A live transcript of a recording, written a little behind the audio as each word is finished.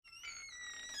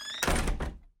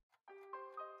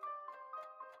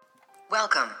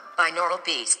Welcome, binaural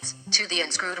beasts, to the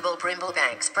inscrutable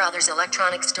Brimblebanks Brothers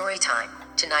electronic story time.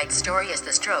 Tonight's story is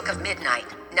The Stroke of Midnight.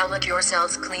 Now look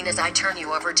yourselves clean as I turn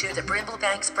you over to the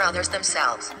Brimblebanks Brothers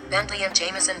themselves, Bentley and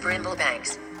Jameson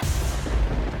Brimblebanks.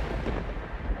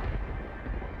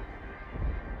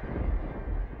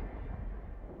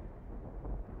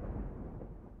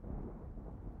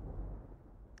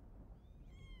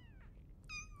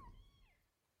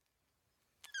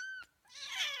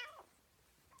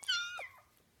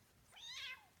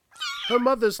 Her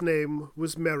mother's name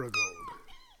was Marigold.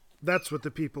 That's what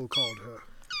the people called her.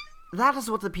 That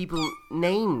is what the people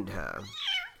named her.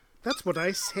 That's what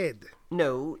I said.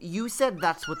 No, you said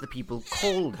that's what the people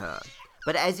called her.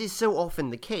 But as is so often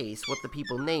the case, what the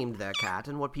people named their cat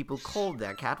and what people called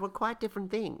their cat were quite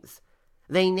different things.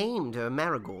 They named her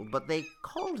Marigold, but they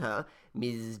called her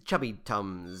Ms. Chubby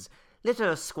Tums,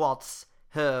 Litter Squats,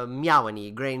 her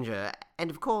Meowany Granger, and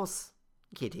of course,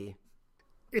 Kitty.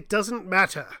 It doesn't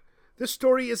matter. This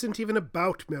story isn't even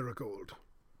about Marigold.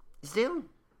 Still,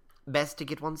 best to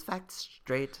get one's facts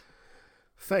straight.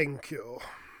 Thank you.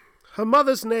 Her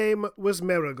mother's name was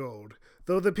Marigold,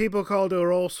 though the people called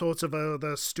her all sorts of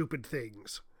other stupid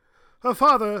things. Her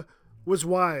father was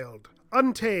wild,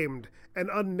 untamed, and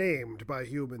unnamed by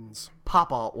humans.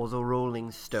 Papa was a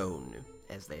rolling stone,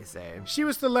 as they say. She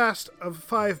was the last of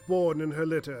 5 born in her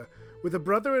litter, with a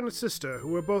brother and a sister who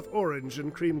were both orange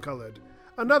and cream-colored.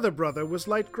 Another brother was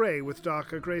light gray with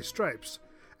darker gray stripes,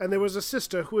 and there was a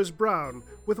sister who was brown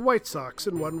with white socks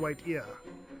and 1 white ear.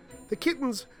 The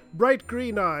kitten's bright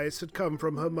green eyes had come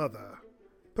from her mother.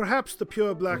 Perhaps the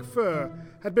pure black fur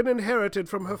had been inherited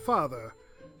from her father,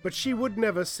 but she would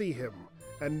never see him,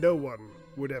 and no one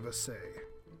would ever say.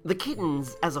 The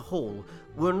kittens, as a whole,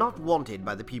 were not wanted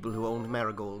by the people who owned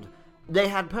Marigold. They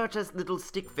had purchased little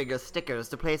stick figure stickers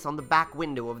to place on the back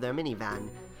window of their minivan.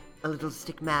 A little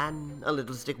stick man, a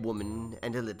little stick woman,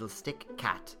 and a little stick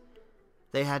cat.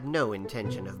 They had no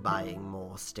intention of buying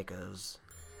more stickers.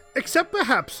 Except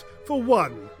perhaps for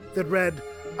one that read,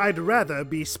 "I'd rather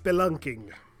be spelunking."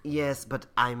 Yes, but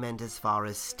I meant as far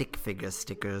as stick figure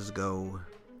stickers go.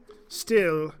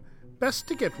 Still, best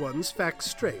to get one's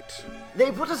facts straight.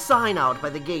 They put a sign out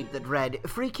by the gate that read,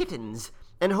 "Free Kittens,"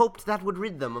 and hoped that would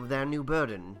rid them of their new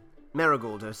burden.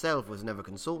 Marigold herself was never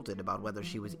consulted about whether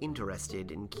she was interested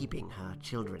in keeping her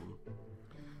children.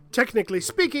 Technically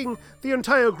speaking, the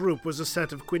entire group was a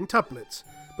set of quintuplets,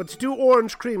 but the 2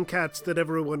 orange cream cats that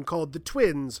everyone called the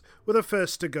twins were the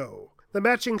first to go. The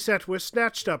matching set were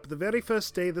snatched up the very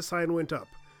first day the sign went up,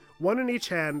 1 in each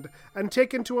hand, and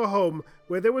taken to a home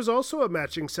where there was also a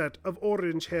matching set of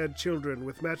orange-haired children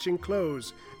with matching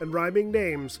clothes and rhyming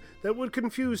names that would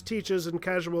confuse teachers and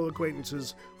casual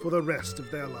acquaintances for the rest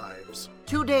of their lives.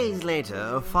 2 days later,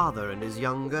 a father and his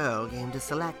young girl came to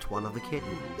select one of the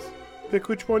kittens. Pick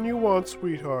which one you want,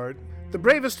 sweetheart. The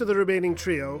bravest of the remaining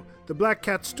trio, the black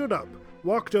cat stood up,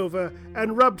 walked over,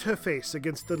 and rubbed her face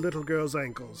against the little girl's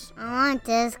ankles. I want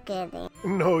this kitty.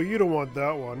 No, you don't want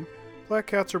that one. Black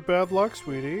cats are bad luck,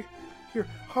 sweetie. Here,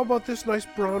 how about this nice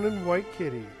brown and white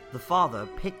kitty? The father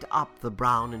picked up the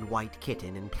brown and white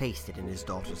kitten and placed it in his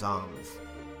daughter's arms.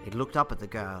 It looked up at the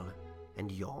girl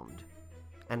and yawned.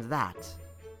 And that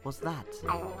was that.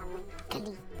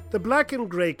 The black and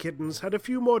gray kittens had a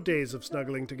few more days of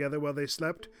snuggling together while they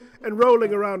slept, and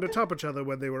rolling around atop each other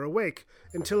when they were awake,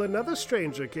 until another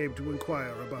stranger came to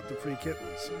inquire about the free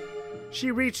kittens. She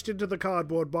reached into the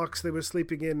cardboard box they were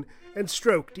sleeping in and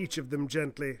stroked each of them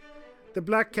gently. The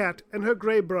black cat and her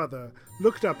gray brother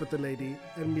looked up at the lady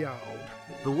and meowed.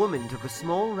 The woman took a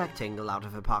small rectangle out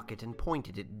of her pocket and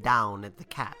pointed it down at the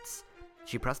cats.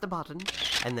 She pressed a button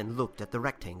and then looked at the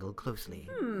rectangle closely.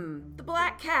 The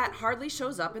black cat hardly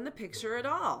shows up in the picture at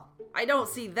all. I don't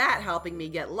see that helping me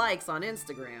get likes on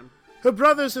Instagram. Her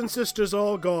brothers and sisters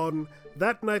all gone,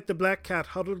 that night the black cat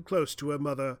huddled close to her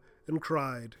mother and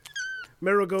cried.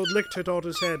 Marigold licked her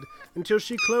daughter's head until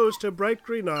she closed her bright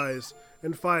green eyes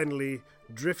and finally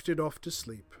drifted off to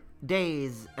sleep.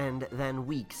 Days and then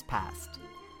weeks passed.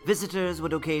 Visitors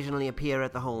would occasionally appear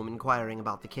at the home inquiring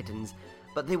about the kittens,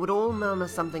 but they would all murmur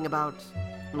something about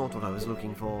not what I was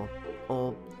looking for,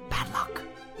 or bad luck,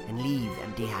 and leave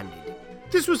empty-handed.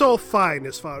 This was all fine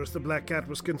as far as the black cat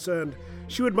was concerned.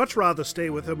 She would much rather stay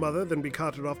with her mother than be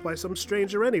carted off by some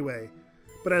stranger anyway.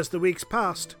 But as the weeks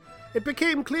passed, it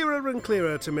became clearer and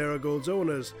clearer to Marigold's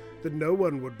owners that no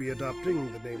one would be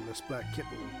adopting the nameless black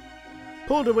kitten.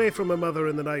 Pulled away from her mother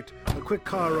in the night, a quick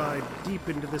car ride deep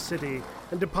into the city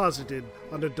and deposited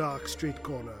on a dark street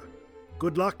corner.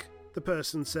 Good luck, the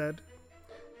person said.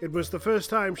 It was the first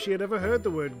time she had ever heard the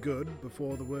word good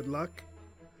before the word luck.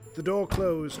 The door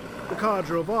closed, the car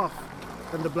drove off,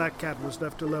 and the black cat was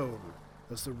left alone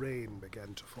as the rain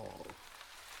began to fall.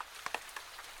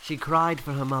 She cried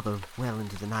for her mother well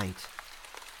into the night,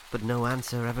 but no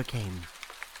answer ever came.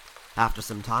 After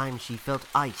some time, she felt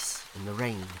ice in the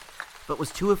rain, but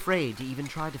was too afraid to even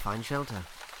try to find shelter.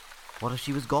 What if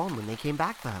she was gone when they came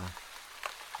back for her?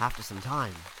 After some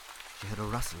time, she heard a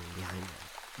rustling behind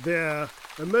her. There,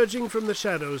 emerging from the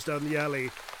shadows down the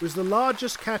alley, was the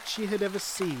largest cat she had ever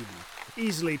seen,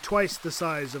 easily twice the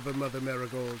size of her mother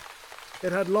Marigold.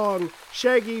 It had long,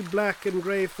 shaggy black and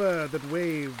grey fur that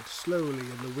waved slowly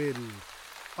in the wind.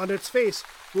 On its face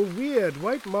were weird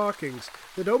white markings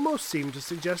that almost seemed to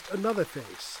suggest another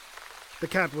face. The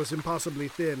cat was impossibly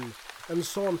thin and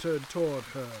sauntered toward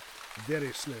her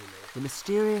very slowly. The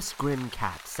mysterious grim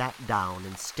cat sat down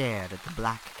and stared at the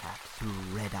black cat through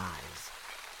red eyes.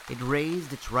 It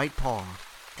raised its right paw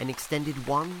and extended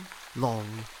one long,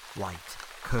 white,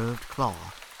 curved claw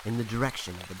in the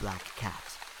direction of the black cat.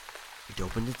 It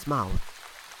opened its mouth,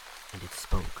 and it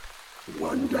spoke.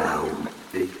 1 down,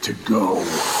 8 to go.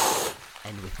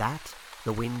 And with that,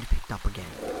 the wind picked up again.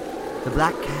 The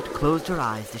black cat closed her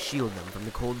eyes to shield them from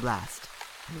the cold blast,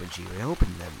 and when she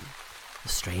reopened them, the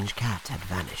strange cat had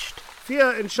vanished.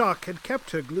 Fear and shock had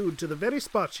kept her glued to the very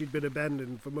spot she'd been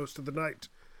abandoned for most of the night.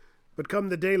 But come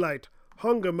the daylight,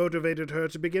 hunger motivated her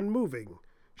to begin moving.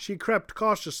 She crept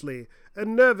cautiously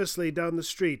and nervously down the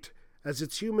street as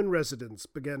its human residents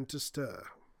began to stir.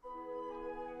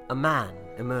 A man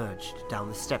emerged down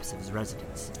the steps of his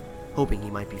residence. Hoping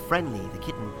he might be friendly, the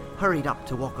kitten hurried up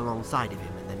to walk alongside of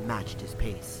him and then matched his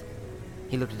pace.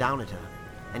 He looked down at her,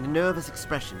 and a nervous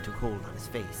expression took hold on his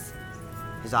face.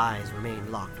 His eyes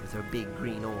remained locked with her big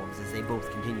green orbs as they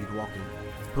both continued walking.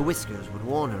 Her whiskers would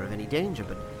warn her of any danger,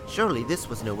 but surely this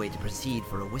was no way to proceed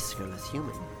for a whiskerless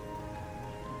human.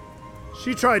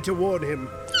 She tried to warn him,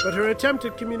 but her attempt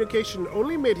at communication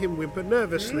only made him whimper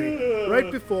nervously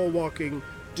right before walking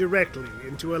directly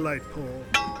into a light pole.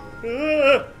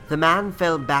 The man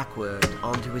fell backward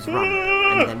onto his rump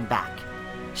and then back.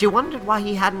 She wondered why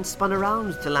he hadn't spun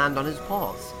around to land on his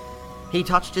paws. He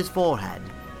touched his forehead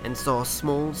and saw a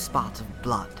small spot of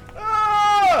blood.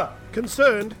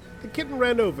 Concerned, the kitten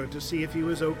ran over to see if he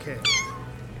was okay.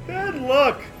 Bad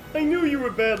luck! I knew you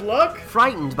were bad luck!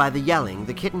 Frightened by the yelling,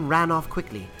 the kitten ran off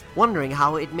quickly, wondering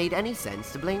how it made any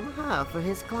sense to blame her for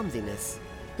his clumsiness.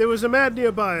 There was a man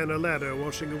nearby on a ladder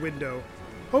washing a window.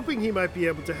 Hoping he might be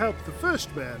able to help the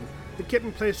first man, the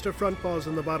kitten placed her front paws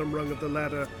on the bottom rung of the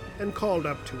ladder and called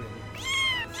up to him.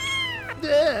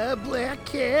 Black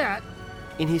cat!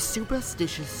 In his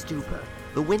superstitious stupor,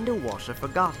 the window washer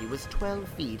forgot he was 12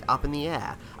 feet up in the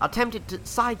air, attempted to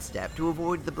sidestep to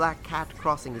avoid the black cat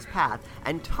crossing his path,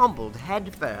 and tumbled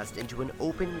headfirst into an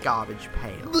open garbage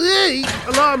pail.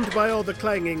 Alarmed by all the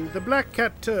clanging, the black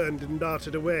cat turned and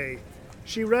darted away.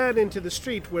 She ran into the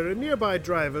street where a nearby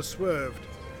driver swerved.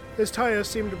 His tires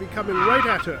seemed to be coming right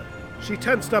at her. She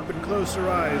tensed up and closed her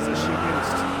eyes as she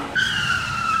winced.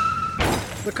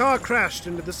 The car crashed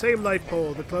into the same light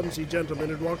pole the clumsy gentleman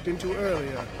had walked into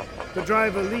earlier. The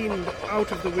driver leaned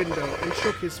out of the window and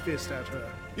shook his fist at her.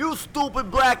 "You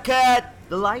stupid black cat!"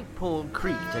 The light pole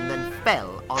creaked and then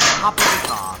fell on top of the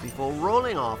car before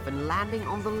rolling off and landing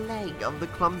on the leg of the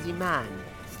clumsy man,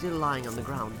 still lying on the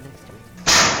ground next to it.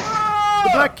 The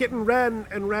black kitten ran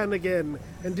and ran again,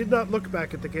 and did not look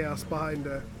back at the chaos behind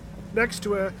her. Next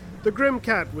to her, the grim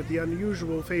cat with the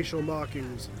unusual facial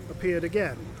markings appeared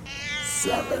again.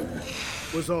 7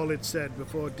 was all it said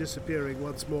before disappearing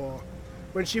once more.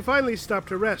 When she finally stopped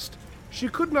to rest, she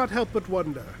could not help but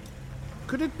wonder.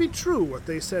 Could it be true what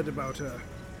they said about her?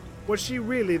 Was she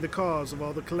really the cause of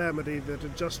all the calamity that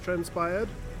had just transpired?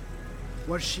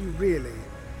 Was she really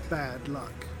bad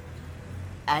luck?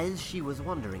 As she was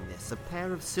wondering this, a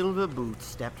pair of silver boots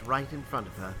stepped right in front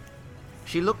of her.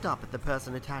 She looked up at the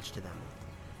person attached to them.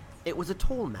 It was a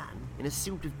tall man in a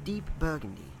suit of deep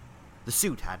burgundy. The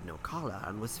suit had no collar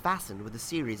and was fastened with a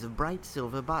series of bright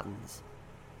silver buttons.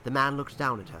 The man looked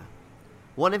down at her.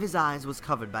 One of his eyes was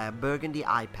covered by a burgundy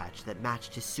eye patch that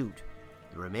matched his suit.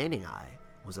 The remaining eye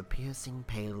was a piercing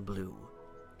pale blue.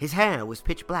 His hair was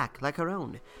pitch black like her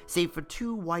own, save for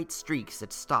 2 white streaks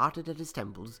that started at his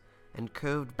temples and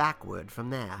curved backward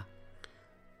from there.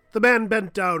 The man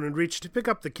bent down and reached to pick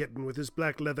up the kitten with his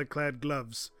black leather-clad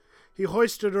gloves. He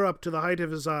hoisted her up to the height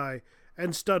of his eye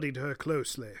and studied her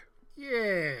closely.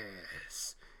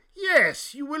 Yes,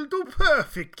 you will do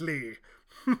perfectly.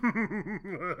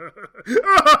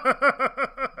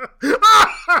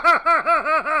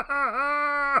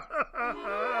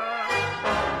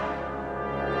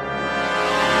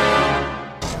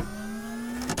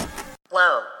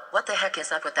 Whoa, what the heck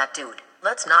is up with that dude?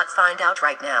 Let's not find out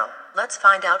right now. Let's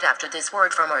find out after this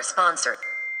word from our sponsor.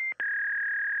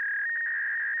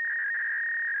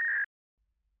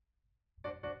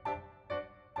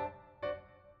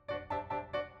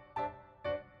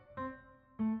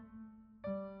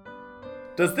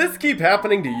 Does this keep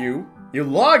happening to you? You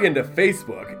log into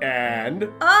Facebook and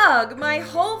Ugh, my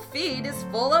whole feed is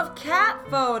full of cat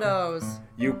photos.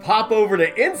 you pop over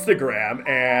to Instagram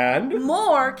and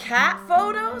More cat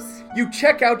photos? you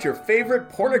check out your favorite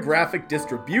pornographic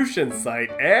distribution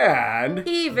site and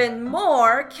Even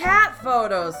more cat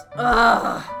photos.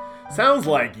 Ugh. sounds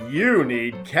like you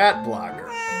need Cat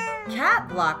Blocker. Cat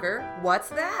blocker? What's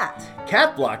that?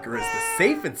 Cat Blocker is the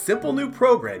safe and simple new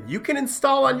program you can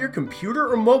install on your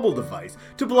computer or mobile device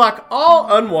to block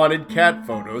all unwanted cat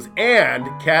photos and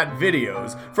cat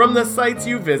videos from the sites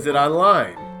you visit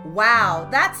online. Wow,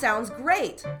 that sounds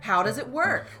great. How does it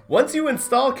work? Once you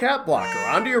install Cat Blocker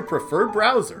onto your preferred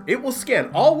browser, it will scan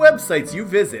all websites you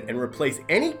visit and replace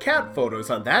any cat photos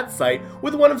on that site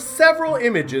with one of several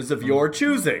images of your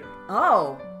choosing.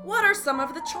 Oh, what are some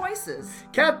of the choices?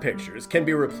 Cat pictures can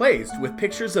be replaced with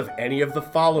pictures of any of the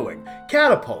following: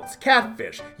 catapults,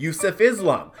 catfish, Yusuf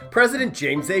Islam, President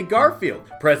James A. Garfield,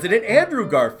 President Andrew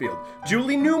Garfield,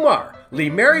 Julie Newmar,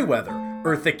 Lee Merriweather,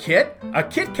 Eartha Kitt, a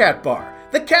Kit Kat bar,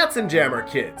 the Katzenjammer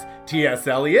Kids, T.S.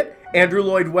 Eliot, Andrew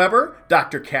Lloyd Webber,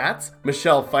 Dr. Katz,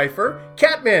 Michelle Pfeiffer,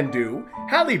 Kathmandu,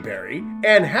 Halle Berry,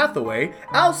 Anne Hathaway,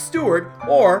 Al Stewart,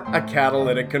 or a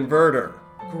catalytic converter.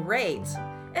 Great.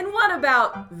 And what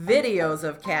about videos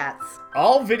of cats?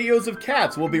 All videos of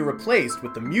cats will be replaced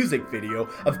with the music video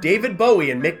of David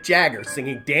Bowie and Mick Jagger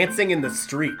singing Dancing in the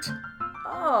Street.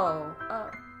 Oh,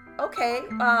 okay.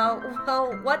 Well,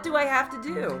 what do I have to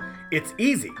do? It's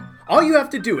easy. All you have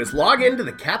to do is log into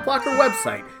the Cat Blocker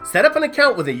website, set up an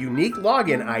account with a unique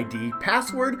login ID,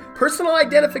 password, personal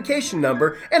identification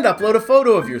number, and upload a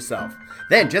photo of yourself.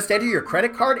 Then just enter your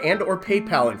credit card and or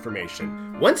PayPal information.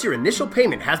 Once your initial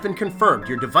payment has been confirmed,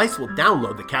 your device will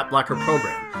download the Cat Blocker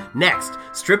program. Next,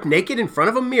 strip naked in front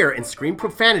of a mirror and scream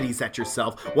profanities at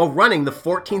yourself while running the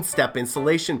 14-step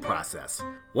installation process.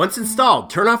 Once installed,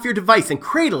 turn off your device and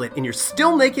cradle it in your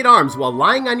still naked arms while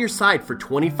lying on your side for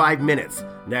 25 minutes.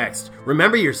 Next,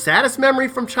 remember your saddest memory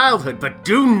from childhood, but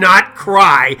do not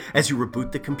cry as you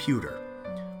reboot the computer.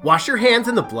 Wash your hands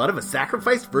in the blood of a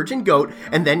sacrificed virgin goat,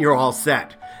 and then you're all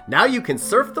set. Now you can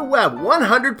surf the web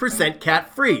 100%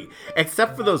 cat-free,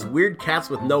 except for those weird cats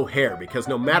with no hair, because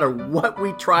no matter what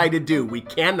we try to do, we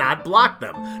cannot block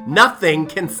them. Nothing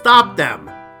can stop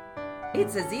them.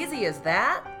 It's as easy as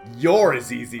that? You're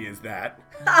as easy as that.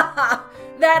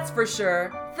 That's for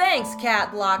sure. Thanks,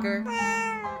 Cat Blocker.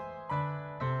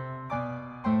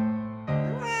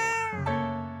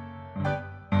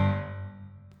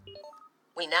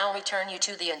 We now return you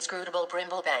to the inscrutable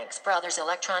Brimblebanks Brothers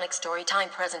electronic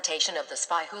storytime presentation of The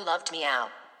Spy Who Loved Meow.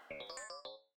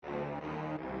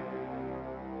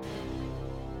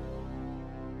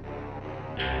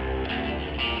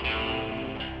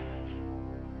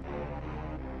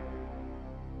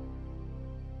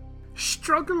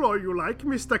 Struggle all you like,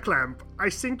 Mr. Clamp. I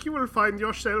think you will find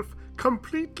yourself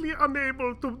completely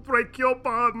unable to break your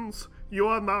bonds. You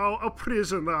are now a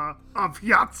prisoner of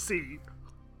Yahtzee.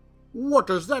 What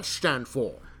does that stand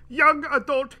for? Young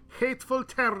adult hateful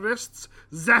terrorists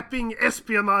zapping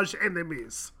espionage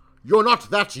enemies. You're not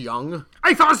that young.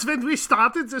 I was when we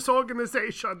started this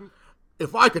organization.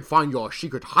 If I could find your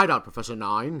secret hideout, Professor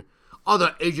Nine,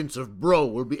 other agents of Bro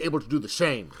will be able to do the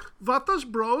same. What does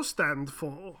Bro stand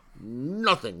for?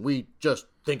 Nothing. We just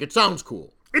think it sounds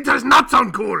cool. It does not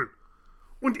sound cool.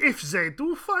 And if they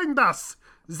do find us,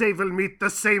 they will meet the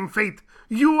same fate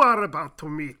you are about to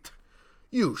meet.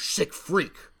 You sick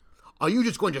freak. Are you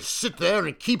just going to sit there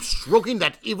and keep stroking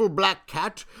that evil black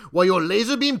cat while your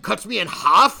laser beam cuts me in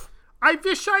half? I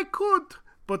wish I could,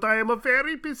 but I am a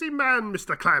very busy man,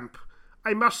 Mr. Clamp.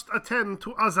 I must attend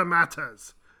to other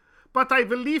matters. But I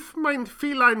will leave my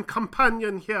feline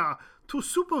companion here to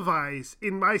supervise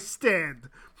in my stead.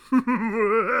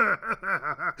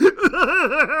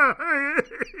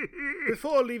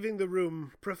 Before leaving the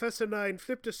room, Professor Nine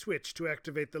flipped a switch to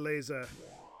activate the laser.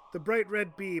 The bright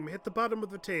red beam hit the bottom of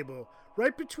the table,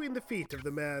 right between the feet of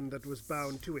the man that was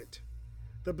bound to it.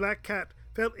 The black cat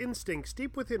felt instincts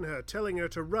deep within her telling her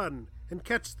to run and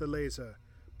catch the laser,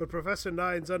 but Professor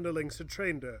Nine's underlings had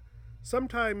trained her,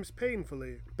 sometimes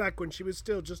painfully, back when she was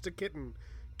still just a kitten,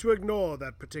 to ignore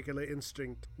that particular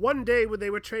instinct. One day when they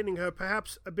were training her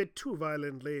perhaps a bit too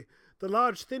violently, the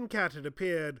large thin cat had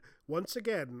appeared once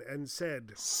again and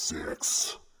said,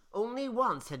 6. Only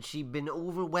once had she been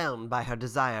overwhelmed by her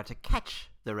desire to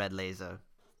catch the red laser.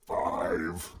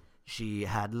 5. She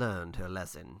had learned her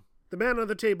lesson. The man on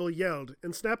the table yelled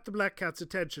and snapped the black cat's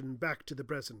attention back to the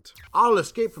present. I'll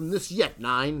escape from this yet,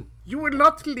 Nine. You will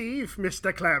not leave,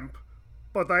 Mr. Clamp,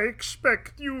 but I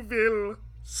expect you will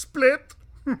split.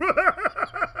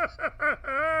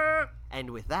 And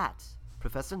with that,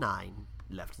 Professor Nine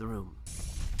left the room.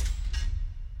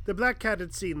 The black cat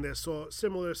had seen this or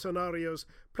similar scenarios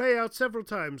play out several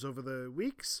times over the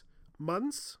weeks,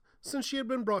 months, since she had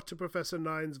been brought to Professor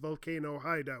Nine's volcano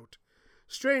hideout.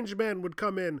 Strange men would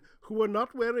come in who were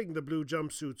not wearing the blue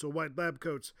jumpsuits or white lab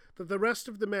coats that the rest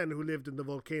of the men who lived in the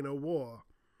volcano wore.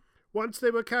 Once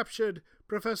they were captured,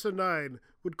 Professor Nine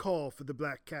would call for the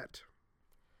black cat.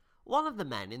 One of the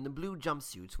men in the blue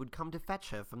jumpsuits would come to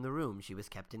fetch her from the room she was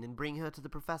kept in and bring her to the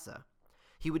professor.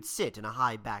 He would sit in a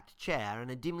high-backed chair in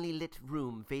a dimly lit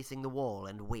room facing the wall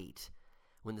and wait.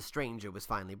 When the stranger was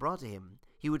finally brought to him,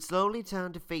 he would slowly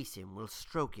turn to face him while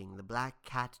stroking the black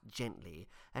cat gently,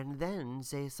 and then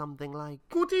say something like,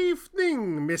 "Good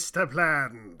evening, Mr.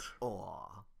 Bland.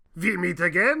 or, We meet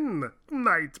again,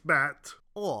 Night Bat.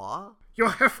 or, You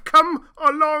have come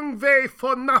a long way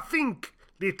for nothing,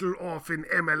 little orphan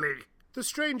Emily." The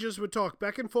strangers would talk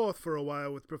back and forth for a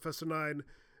while with Professor Nine,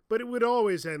 but it would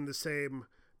always end the same.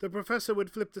 The professor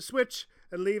would flip the switch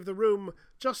and leave the room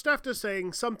just after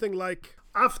saying something like,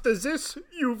 "After this,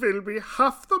 you will be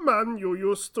half the man you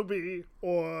used to be,"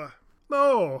 or,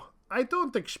 "No, I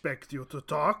don't expect you to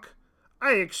talk.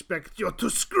 I expect you to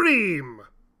scream.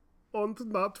 And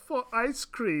not for ice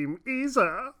cream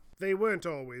either." They weren't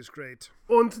always great.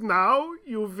 "And now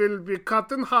you will be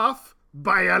cut in half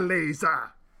by a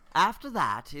laser." After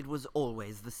that, it was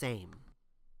always the same.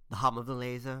 The hum of the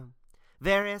laser,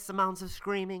 various amounts of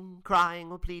screaming,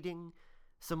 crying, or pleading,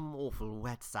 some awful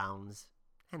wet sounds,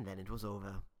 and then it was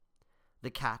over.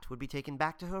 The cat would be taken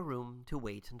back to her room to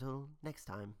wait until next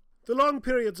time. The long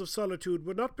periods of solitude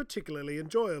were not particularly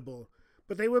enjoyable,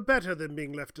 but they were better than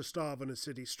being left to starve on a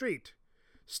city street.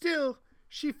 Still,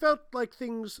 she felt like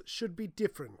things should be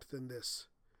different than this.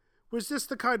 Was this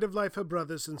the kind of life her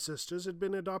brothers and sisters had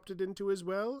been adopted into as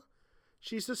well?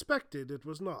 She suspected it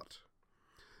was not.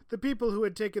 The people who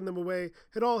had taken them away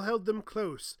had all held them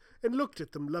close and looked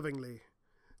at them lovingly.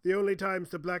 The only times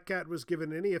the black cat was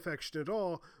given any affection at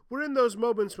all were in those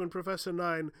moments when Professor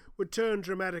Nine would turn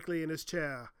dramatically in his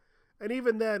chair, and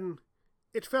even then,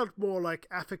 it felt more like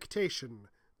affectation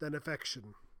than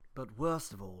affection. But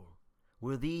worst of all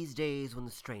were these days when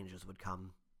the strangers would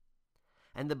come,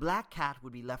 and the black cat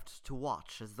would be left to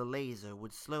watch as the laser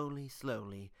would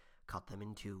slowly cut them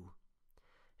in two.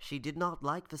 She did not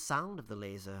like the sound of the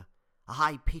laser, a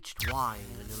high-pitched whine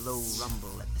and a low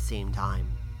rumble at the same time.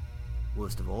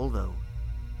 Worst of all, though,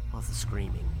 was the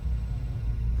screaming.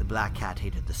 The black cat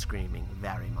hated the screaming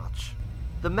very much.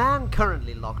 The man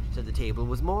currently locked to the table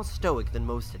was more stoic than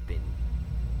most had been.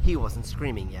 He wasn't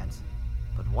screaming yet,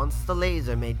 but once the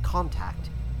laser made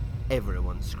contact,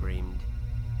 everyone screamed.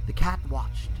 The cat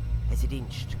watched as it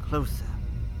inched closer.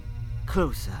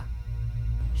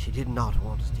 She did not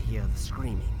want to hear the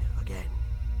screaming again.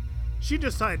 She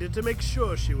decided to make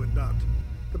sure she would not.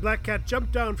 The black cat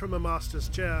jumped down from her master's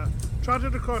chair,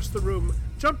 trotted across the room,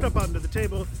 jumped up onto the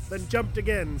table, then jumped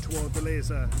again toward the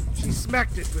laser. She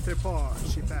smacked it with her paw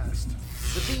as she passed.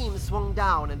 The beam swung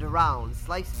down and around,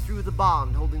 sliced through the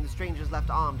bond holding the stranger's left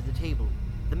arm to the table.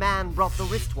 The man brought the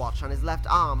wristwatch on his left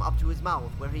arm up to his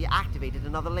mouth, where he activated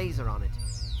another laser on it.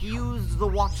 He used the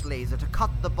watch laser to cut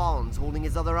the bonds holding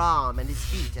his other arm and his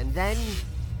feet, and then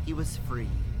he was free.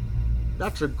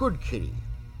 That's a good kitty.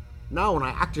 Now when I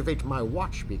activate my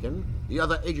watch beacon, the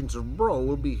other agents of Bro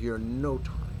will be here in no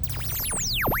time.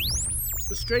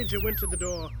 The stranger went to the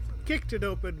door, kicked it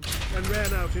open, and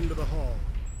ran out into the hall.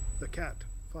 The cat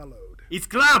followed. It's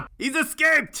Clamp! He's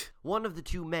escaped! One of the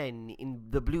two men in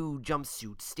the blue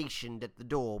jumpsuit stationed at the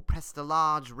door pressed a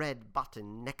large red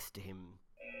button next to him.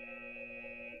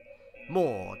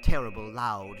 More terrible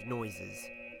loud noises.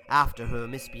 After her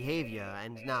misbehavior,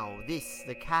 and now this,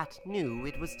 the cat knew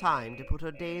it was time to put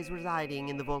her days residing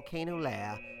in the volcano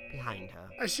lair behind her.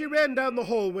 As she ran down the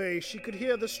hallway, she could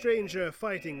hear the stranger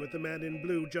fighting with the man in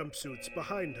blue jumpsuits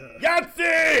behind her.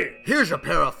 Yahtzee! Here's a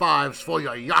pair of fives for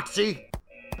your Yahtzee.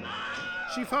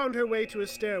 She found her way to a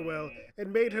stairwell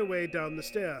and made her way down the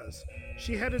stairs.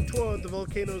 She headed toward the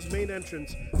volcano's main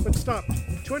entrance, but stopped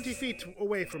 20 feet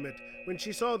away from it when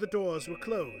she saw the doors were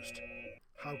closed.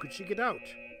 How could she get out?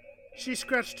 She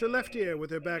scratched her left ear with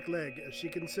her back leg as she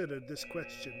considered this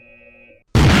question.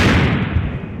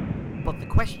 But the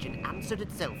question answered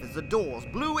itself as the doors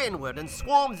blew inward and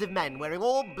swarms of men wearing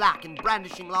all black and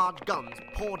brandishing large guns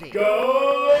poured in.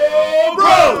 Go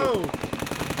Bro!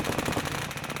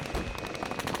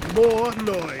 More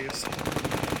noise.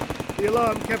 The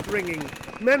alarm kept ringing.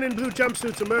 Men in blue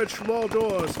jumpsuits emerged from all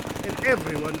doors, and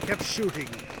everyone kept shooting.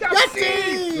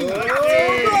 Yahtzee!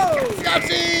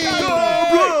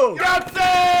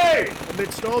 Yahtzee!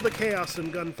 Amidst all the chaos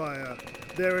and gunfire,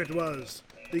 there it was,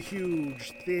 the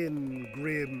huge, thin,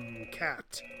 grim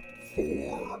cat.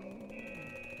 4.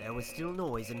 There was still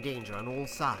noise and danger on all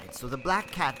sides, so the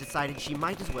black cat decided she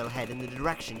might as well head in the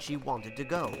direction she wanted to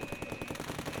go.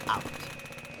 Out.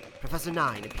 Professor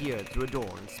Nine appeared through a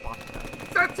door and spotted her.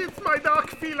 That is my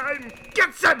dark feline!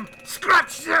 Get them!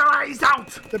 Scratch their eyes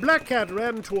out! The black cat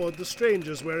ran toward the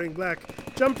strangers wearing black,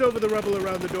 jumped over the rubble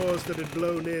around the doors that had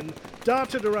blown in,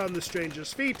 darted around the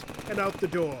strangers' feet, and out the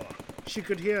door. She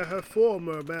could hear her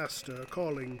former master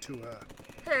calling to her.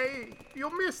 Hey,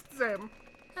 you missed them.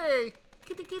 Hey,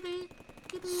 kitty kitty,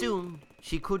 kitty. Soon,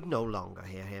 she could no longer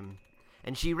hear him,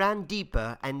 and she ran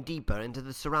deeper and deeper into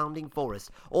the surrounding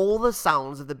forest. All the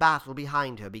sounds of the battle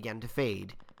behind her began to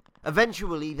fade.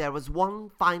 Eventually, there was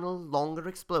one final, longer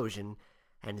explosion,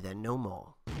 and then no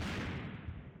more.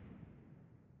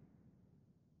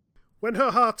 When her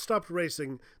heart stopped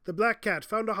racing, the black cat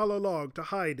found a hollow log to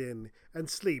hide in and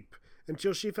sleep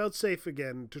until she felt safe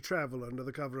again to travel under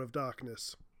the cover of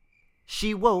darkness.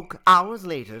 She woke hours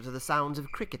later to the sounds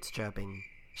of crickets chirping.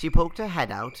 She poked her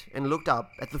head out and looked up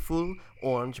at the full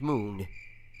orange moon.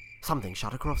 Something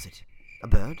shot across it. A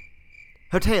bird?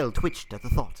 Her tail twitched at the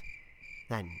thought.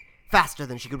 Then, faster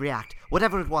than she could react,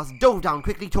 whatever it was dove down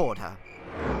quickly toward her.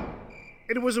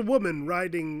 It was a woman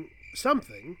riding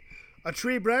something, a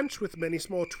tree branch with many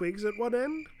small twigs at one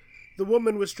end. The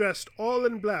woman was dressed all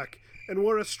in black and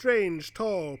wore a strange,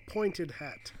 tall, pointed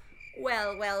hat.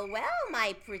 Well,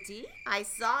 my pretty. I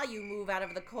saw you move out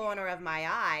of the corner of my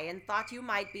eye and thought you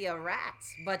might be a rat.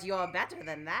 But you're better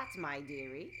than that, my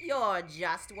dearie. You're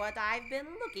just what I've been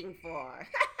looking for.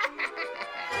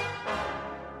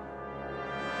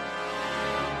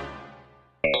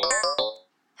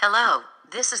 Hello,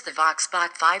 this is the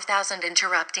VoxBot 5000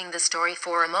 interrupting the story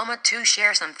for a moment to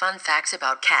share some fun facts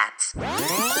about cats.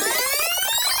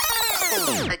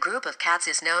 A group of cats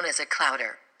is known as a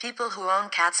clouder. People who own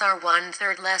cats are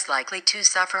 1/3 less likely to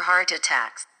suffer heart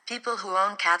attacks. People who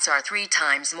own cats are 3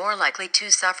 times more likely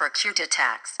to suffer cute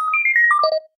attacks.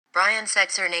 Brian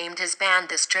Setzer named his band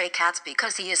the Stray Cats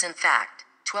because he is in fact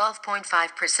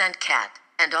 12.5% cat,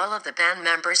 and all of the band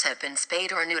members have been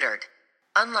spayed or neutered.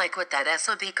 Unlike what that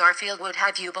SOB Garfield would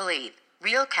have you believe,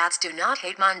 real cats do not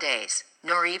hate Mondays,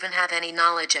 nor even have any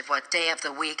knowledge of what day of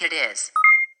the week it is.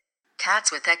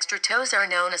 Cats with extra toes are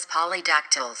known as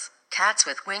polydactyls. Cats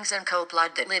with wings and cold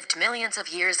blood that lived millions of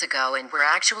years ago and were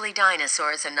actually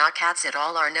dinosaurs and not cats at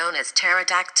all are known as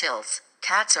pterodactyls.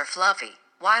 Cats are fluffy.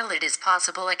 While it is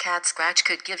possible a cat scratch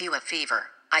could give you a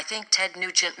fever, I think Ted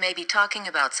Nugent may be talking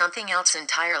about something else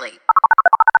entirely.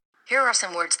 Here are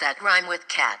some words that rhyme with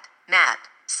cat: mat,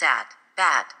 sat,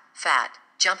 bat, fat,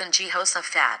 jumpin'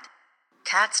 Jehoshaphat.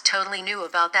 Cats totally knew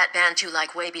about that band you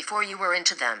like way before you were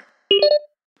into them.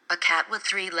 A cat with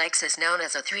 3 legs is known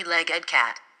as a 3-legged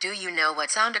cat. Do you know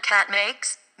what sound a cat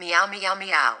makes? Meow, meow,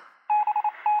 meow.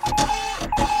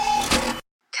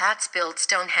 Cats build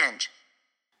Stonehenge.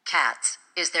 Cats,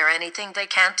 is there anything they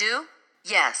can't do?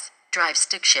 Yes, drive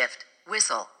stick shift,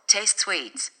 whistle, taste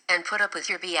sweets, and put up with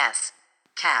your BS.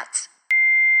 Cats.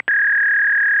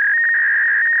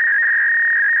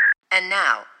 And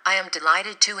now, I am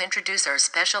delighted to introduce our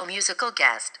special musical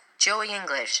guest, Joey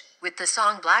English, with the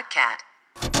song Black Cat.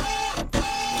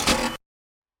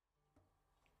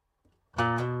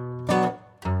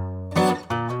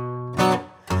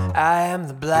 I am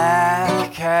the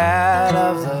black cat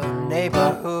of the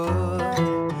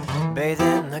neighborhood, bathed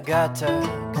in the gutter,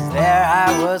 'cause there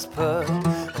I was put.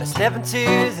 When I step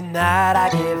into the night, I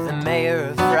give the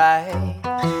mayor a fright,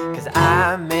 'cause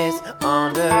I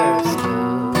misunderstood.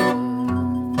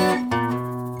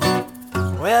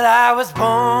 Well, I was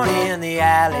born in the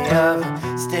alley of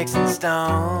sticks and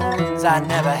stones. I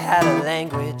never had a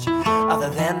language other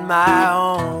than my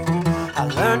own. I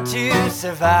learned to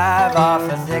survive off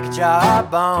a thick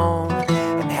jawbone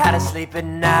and how to sleep at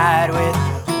night with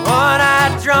one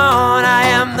eye drawn. I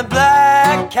am the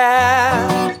black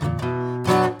cat.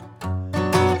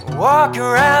 Walk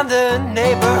around the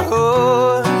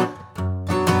neighborhood.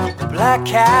 The black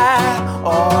cat,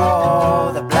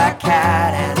 oh, the black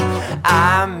cat, and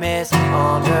I misunderstood.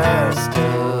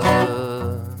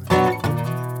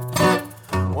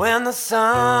 When the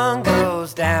sun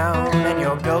goes down and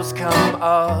your ghosts come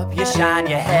up, you shine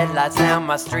your headlights down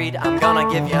my street. I'm gonna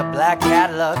give you a black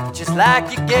cat luck, just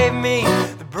like you gave me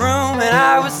the broom when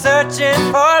I was searching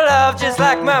for love, just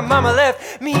like my mama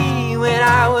left me when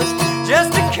I was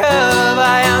just a cub.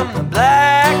 I am the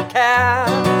black cat.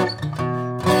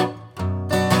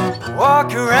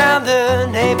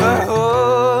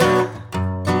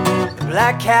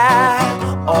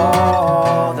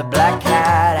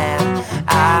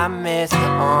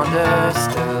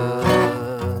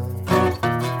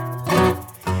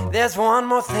 There's one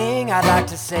more thing I'd like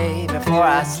to say before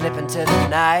I slip into the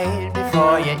night,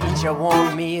 before you eat your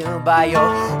warm meal by your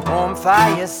warm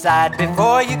fireside,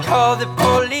 before you call the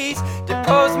police,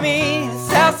 depose me,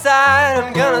 Southside,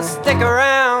 I'm gonna stick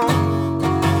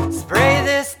around, spray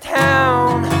this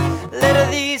town, litter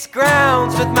these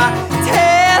grounds with my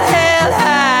tail held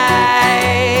high.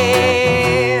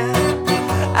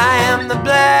 I am the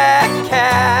Black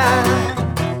Cat,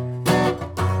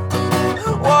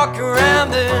 walk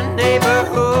around the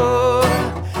neighborhood.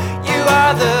 You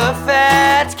are the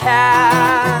fat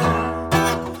cat,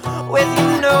 with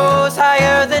your nose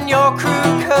higher than your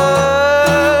crew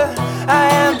could. I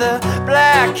am the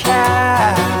Black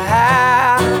Cat.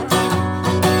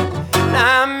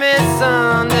 I miss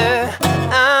under,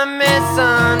 I miss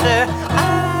under,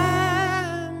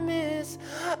 I miss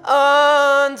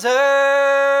under.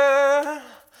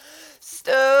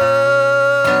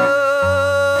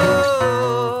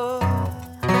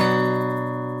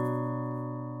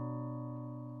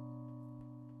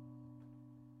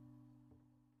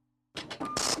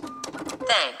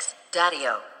 Thanks,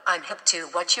 Daddy-O. I'm hip to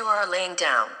what you are laying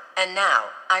down. And now,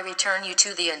 I return you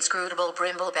to the inscrutable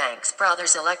Brimblebanks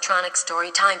Brothers electronic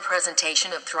storytime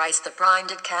presentation of Thrice the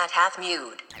Blinded Cat Hath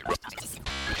Mewed.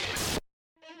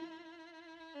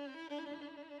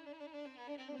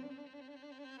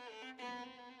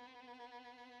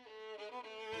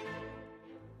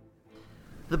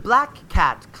 The black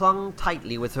cat clung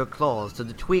tightly with her claws to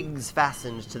the twigs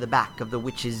fastened to the back of the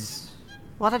witch's...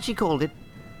 what had she called it?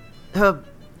 Her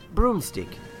broomstick,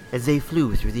 as they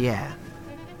flew through the air.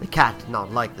 The cat did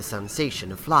not like the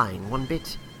sensation of flying one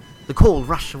bit. The cold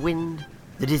rush of wind,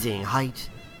 the dizzying height,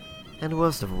 and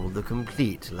worst of all, the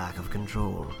complete lack of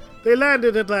control. They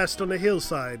landed at last on a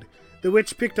hillside. The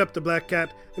witch picked up the black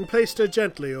cat and placed her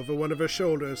gently over one of her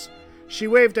shoulders. She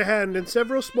waved a hand and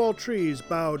several small trees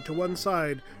bowed to one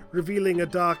side, revealing a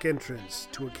dark entrance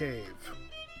to a cave.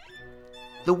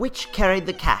 The witch carried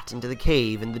the cat into the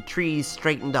cave and the trees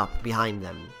straightened up behind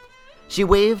them. She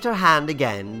waved her hand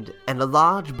again, and a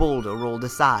large boulder rolled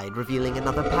aside, revealing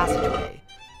another passageway.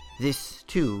 This,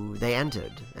 too, they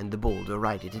entered, and the boulder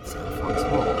righted itself once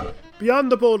more. Beyond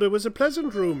the boulder was a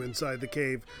pleasant room inside the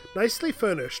cave, nicely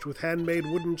furnished with handmade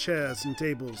wooden chairs and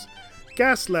tables.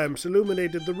 Gas lamps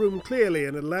illuminated the room clearly,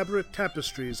 and elaborate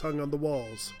tapestries hung on the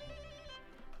walls.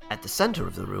 At the center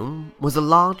of the room was a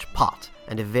large pot,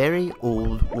 and a very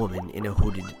old woman in a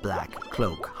hooded black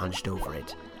cloak hunched over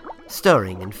it,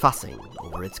 stirring and fussing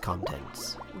over its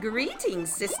contents. Greetings,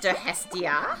 Sister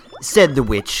Hestia, said the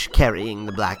witch, carrying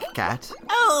the black cat.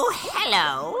 Oh,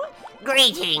 hello.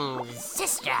 Greetings,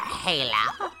 Sister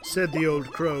Hala, said the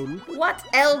old crone. What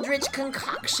eldritch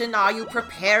concoction are you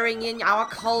preparing in our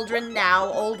cauldron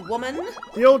now, old woman?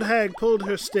 The old hag pulled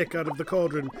her stick out of the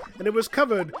cauldron, and it was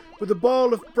covered with a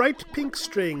ball of bright pink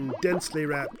string densely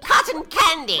wrapped. Cotton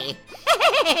candy!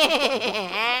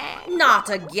 Not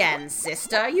again,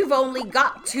 sister. You've only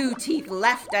got 2 teeth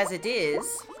left as it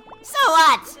is. So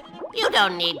what? You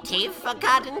don't need teeth for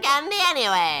cotton candy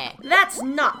anyway. That's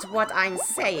not what I'm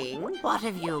saying. What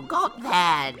have you got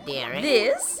there, dearie?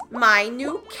 This, my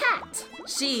new cat.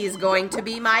 She's going to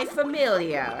be my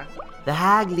familiar. The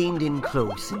hag leaned in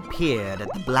close and peered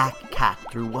at the black cat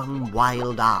through one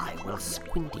wild eye while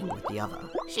squinting with the other.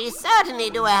 She certainly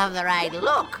do have the right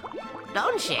look,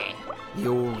 don't she? The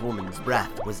old woman's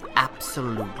breath was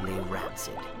absolutely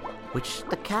rancid, which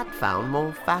the cat found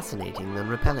more fascinating than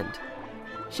repellent.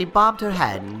 She bobbed her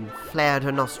head and flared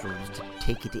her nostrils to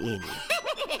take it in.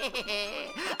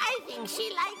 I think she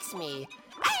likes me.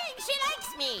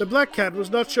 The black cat was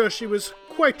not sure she was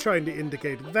quite trying to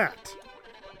indicate that.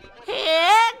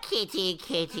 Here, kitty,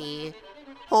 kitty.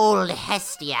 Old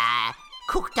Hestia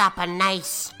cooked up a nice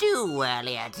stew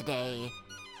earlier today.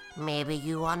 Maybe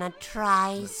you want to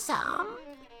try some?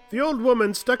 The old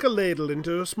woman stuck a ladle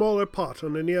into a smaller pot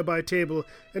on a nearby table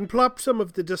and plopped some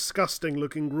of the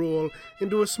disgusting-looking gruel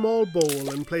into a small bowl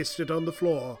and placed it on the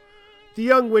floor. The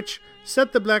young witch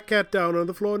set the black cat down on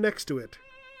the floor next to it.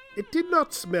 It did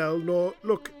not smell nor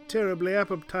look terribly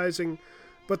appetizing,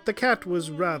 but the cat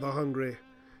was rather hungry.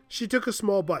 She took a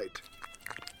small bite.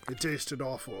 It tasted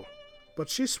awful, but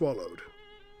she swallowed.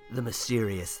 The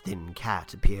mysterious thin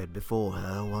cat appeared before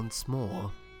her once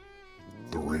more.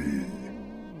 3.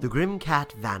 The grim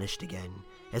cat vanished again,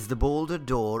 as the boulder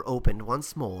door opened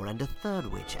once more and a third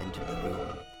witch entered the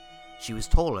room. She was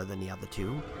taller than the other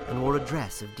 2, and wore a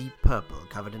dress of deep purple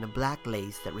covered in a black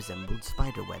lace that resembled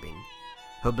spider webbing.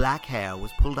 Her black hair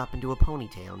was pulled up into a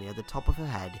ponytail near the top of her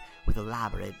head with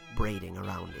elaborate braiding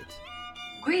around it.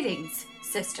 Greetings,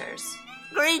 sisters.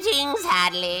 Greetings,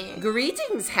 Hadley.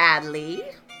 Greetings, Hadley.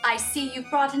 I see you've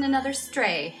brought in another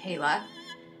stray, Hala.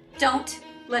 Don't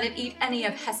let it eat any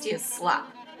of Hestia's slop.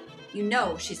 You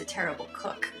know she's a terrible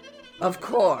cook. Of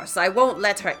course, I won't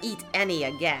let her eat any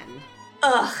again.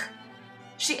 Ugh!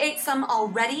 She ate some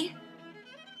already?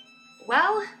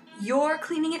 Well, you're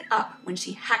cleaning it up when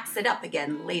she hacks it up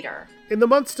again later. In the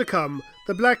months to come,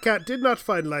 the Black Cat did not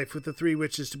find life with the three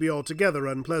witches to be altogether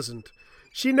unpleasant.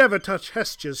 She never touched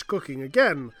Hestia's cooking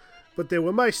again, but there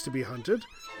were mice to be hunted,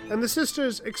 and the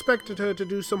sisters expected her to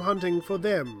do some hunting for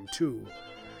them, too.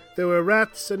 There were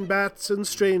rats and bats and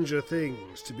stranger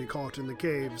things to be caught in the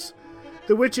caves.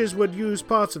 The witches would use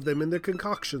parts of them in their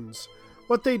concoctions.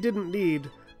 What they didn't need,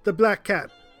 the Black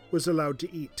Cat was allowed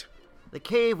to eat. The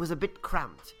cave was a bit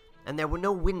cramped, and there were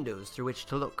no windows through which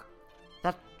to look.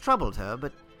 That troubled her,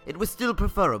 but it was still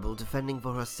preferable to fending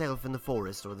for herself in the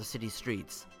forest or the city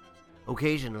streets.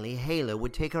 Occasionally, Hala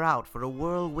would take her out for a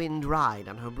whirlwind ride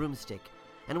on her broomstick,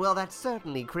 and while that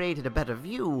certainly created a better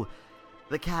view,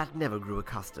 the cat never grew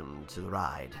accustomed to the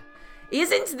ride.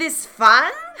 Isn't this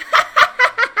fun?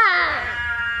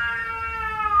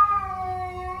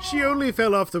 She only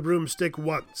fell off the broomstick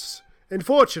once, and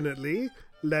fortunately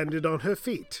landed on her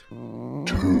feet,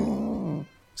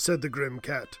 said the grim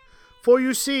cat. For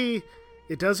you see,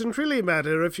 it doesn't really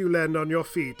matter if you land on your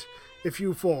feet if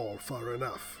you fall far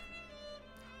enough.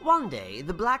 One day,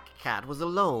 the Black Cat was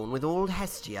alone with old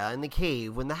Hestia in the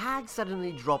cave when the hag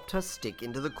suddenly dropped her stick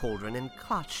into the cauldron and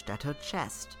clutched at her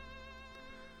chest.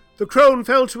 The crone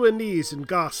fell to her knees and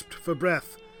gasped for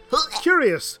breath.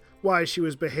 Curious why she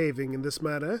was behaving in this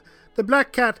manner, the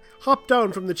Black Cat hopped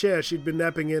down from the chair she'd been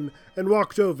napping in and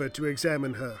walked over to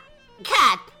examine her.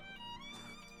 Cat!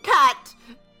 Cat!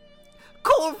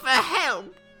 Call for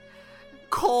help!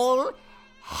 Call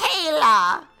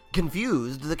Hala!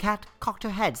 Confused, the cat cocked her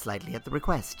head slightly at the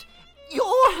request.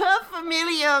 You're her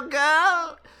familiar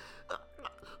girl!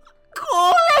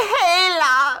 Call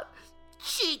Hala!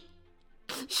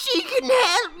 She can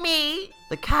help me!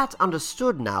 The cat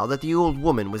understood now that the old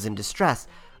woman was in distress,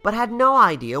 but had no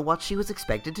idea what she was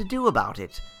expected to do about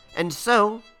it, and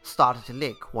so started to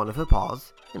lick one of her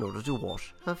paws in order to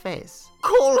wash her face.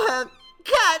 Call her,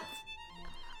 cat!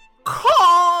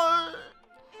 Call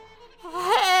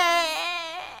her!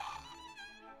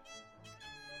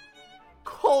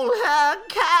 Call her,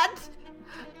 cat!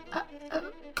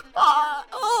 Call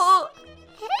her!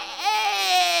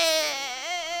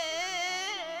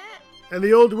 And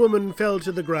the old woman fell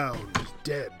to the ground,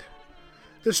 dead.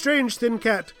 The strange thin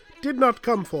cat did not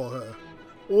come for her,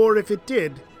 or if it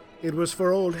did, it was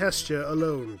for old Hestia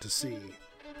alone to see.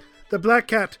 The Black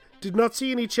Cat did not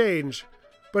see any change,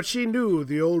 but she knew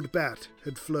the old bat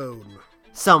had flown.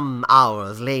 Some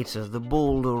hours later, the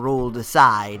boulder rolled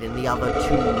aside and the other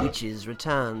two witches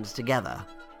returned together.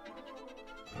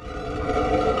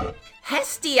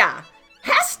 Hestia!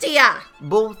 Hestia!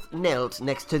 Both knelt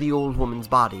next to the old woman's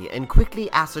body and quickly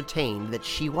ascertained that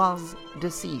she was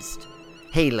deceased.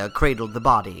 Hala cradled the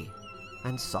body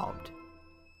and sobbed.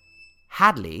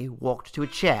 Hadley walked to a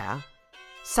chair,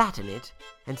 sat in it,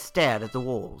 and stared at the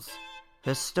walls,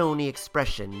 her stony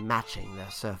expression matching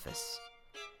their surface.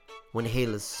 When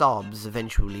Hala's sobs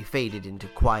eventually faded into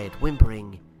quiet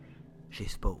whimpering, she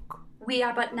spoke. We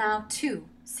are but now two,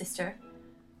 sister.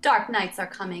 Dark nights are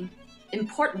coming,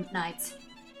 important nights.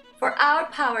 For our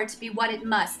power to be what it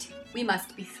must, we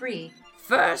must be three.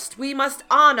 First, we must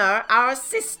honor our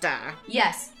sister.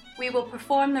 Yes, we will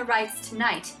perform the rites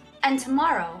tonight, and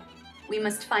tomorrow we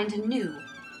must find a new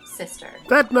sister.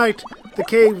 That night, the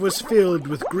cave was filled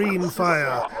with green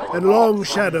fire and long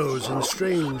shadows and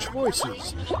strange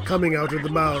voices coming out of the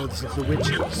mouths of the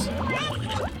witches.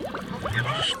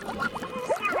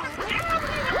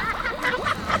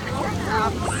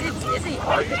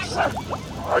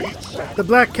 The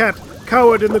Black Cat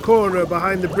cowered in the corner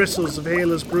behind the bristles of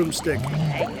Hala's broomstick,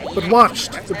 but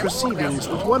watched the proceedings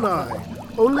with one eye,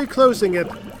 only closing it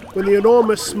when the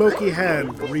enormous smoky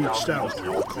hand reached out.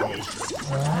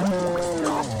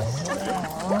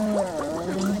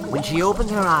 When she opened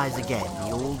her eyes again,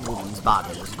 the old woman's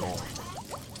body was gone.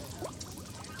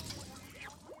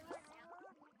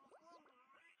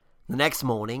 The next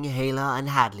morning, Hala and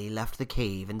Hadley left the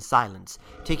cave in silence,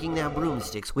 taking their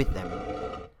broomsticks with them.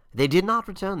 They did not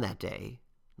return that day,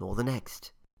 nor the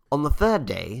next. On the third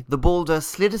day, the boulder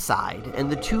slid aside, and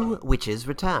the two witches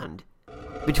returned.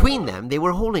 Between them, they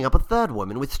were holding up a third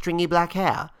woman with stringy black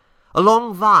hair. A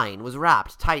long vine was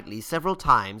wrapped tightly several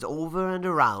times over and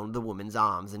around the woman's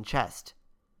arms and chest.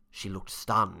 She looked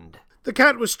stunned. The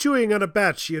cat was chewing on a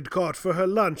bat she had caught for her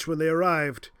lunch when they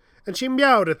arrived, and she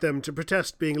meowed at them to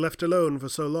protest being left alone for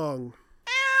so long.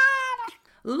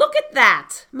 Look at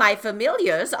that! My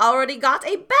familiar's already got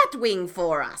a bat wing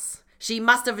for us. She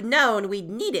must have known we'd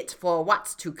need it for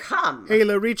what's to come.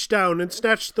 Ayla reached down and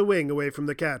snatched the wing away from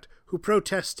the cat, who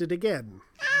protested again.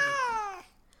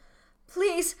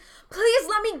 Please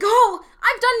let me go!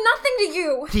 I've done nothing to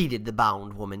you! Pleaded the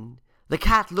bound woman. The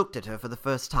cat looked at her for the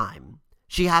first time.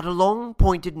 She had a long,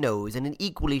 pointed nose and an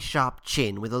equally sharp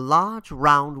chin with a large,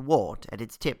 round wart at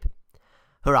its tip.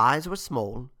 Her eyes were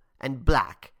small and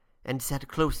black and set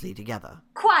closely together.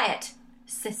 Quiet,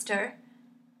 sister.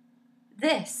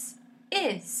 This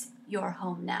is your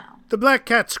home now. The black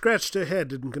cat scratched her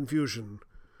head in confusion.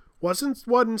 Wasn't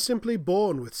one simply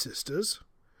born with sisters?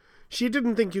 She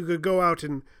didn't think you could go out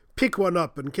and pick one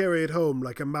up and carry it home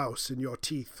like a mouse in your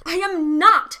teeth. I am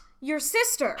not your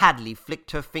sister! Hadley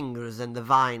flicked her fingers and the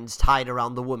vines tied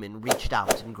around the woman reached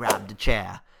out and grabbed a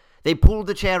chair. They pulled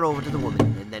the chair over to the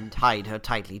woman and then tied her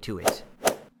tightly to it.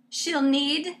 She'll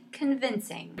need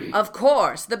convincing. Of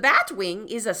course, the bat wing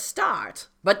is a start,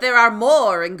 but there are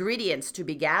more ingredients to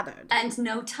be gathered. And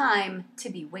no time to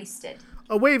be wasted.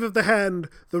 A wave of the hand,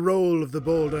 the roll of the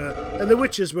boulder, and the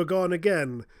witches were gone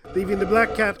again, leaving the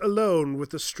black cat alone with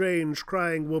the strange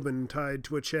crying woman tied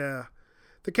to a chair.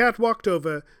 The cat walked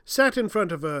over, sat in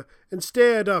front of her, and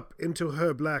stared up into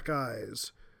her black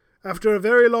eyes. After a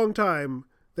very long time,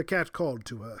 the cat called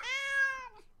to her.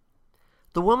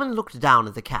 The woman looked down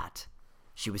at the cat.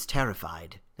 She was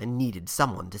terrified and needed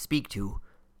someone to speak to.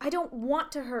 I don't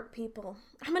want to hurt people.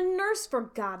 I'm a nurse, for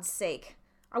God's sake.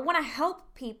 I want to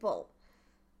help people.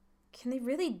 Can they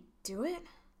really do it?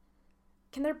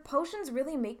 Can their potions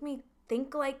really make me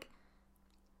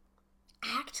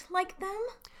act like them?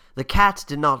 The cat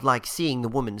did not like seeing the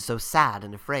woman so sad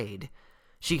and afraid.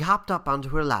 She hopped up onto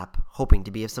her lap, hoping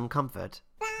to be of some comfort.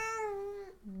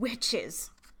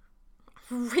 Witches.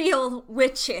 Real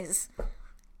witches.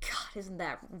 God, isn't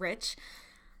that rich?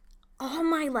 All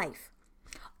my life,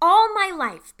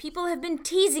 people have been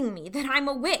teasing me that I'm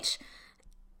a witch.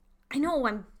 I know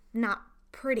I'm not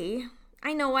pretty.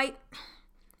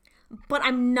 But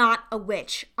I'm not a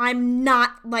witch. I'm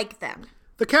not like them.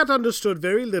 The cat understood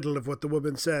very little of what the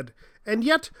woman said, and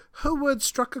yet her words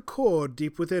struck a chord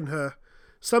deep within her.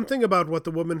 Something about what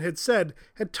the woman had said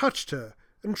had touched her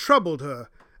and troubled her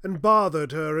and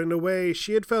bothered her in a way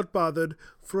she had felt bothered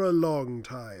for a long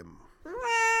time.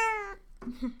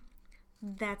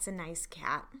 That's a nice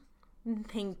cat.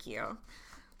 Thank you.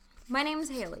 My name's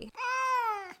Haley.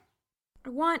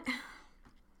 I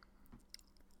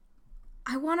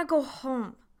want to go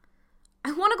home.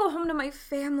 I want to go home to my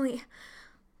family.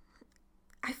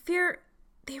 I fear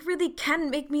they really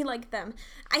can make me like them.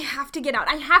 I have to get out.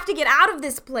 I have to get out of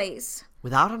this place.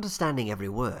 Without understanding every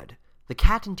word, the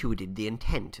cat intuited the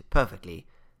intent perfectly,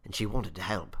 and she wanted to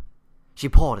help. She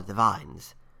pawed at the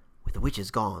vines. With the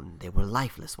witches gone, they were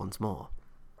lifeless once more.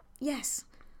 Yes.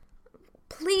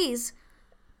 Please.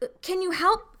 Can you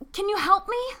help? Can you help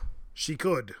me? She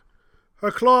could.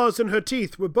 Her claws and her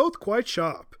teeth were both quite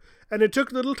sharp, and it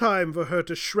took little time for her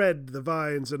to shred the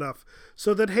vines enough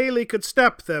so that Haley could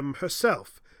snap them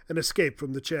herself and escape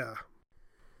from the chair.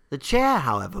 The chair,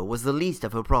 however, was the least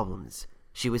of her problems.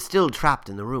 She was still trapped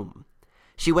in the room.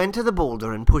 She went to the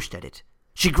boulder and pushed at it.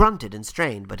 She grunted and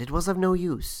strained, but it was of no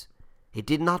use. It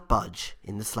did not budge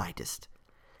in the slightest.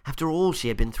 After all she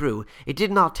had been through, it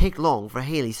did not take long for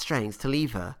Haley's strength to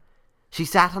leave her. She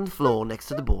sat on the floor next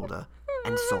to the boulder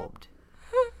and sobbed.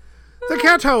 The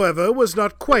cat, however, was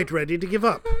not quite ready to give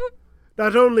up.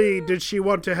 Not only did she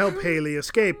want to help Haley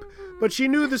escape, but she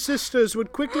knew the sisters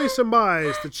would quickly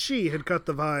surmise that she had cut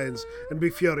the vines and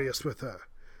be furious with her.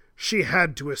 She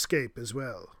had to escape as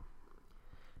well.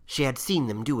 She had seen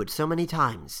them do it so many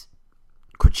times.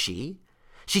 Could she?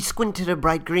 She squinted her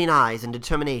bright green eyes in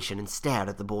determination and stared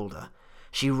at the boulder.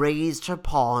 She raised her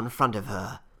paw in front of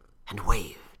her and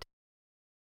waved.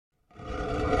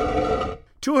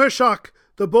 To her shock,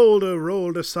 the boulder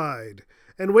rolled aside,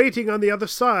 and waiting on the other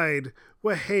side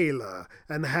were Hayla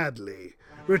and Hadley,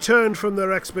 returned from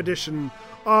their expedition,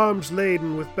 arms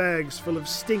laden with bags full of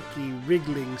stinky,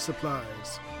 wriggling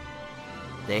supplies.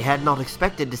 They had not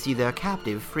expected to see their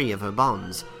captive free of her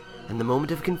bonds, and the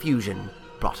moment of confusion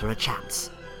brought her a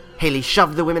chance. Haley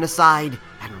shoved the women aside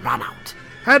and ran out.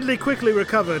 Hadley quickly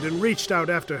recovered and reached out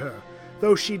after her.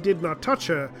 Though she did not touch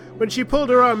her, when she pulled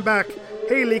her arm back,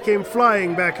 Haley came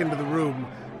flying back into the room,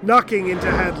 knocking into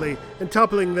Hadley and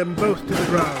toppling them both to the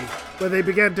ground, where they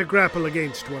began to grapple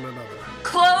against one another.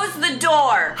 Close the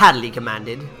door! Hadley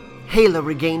commanded. Hayla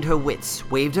regained her wits,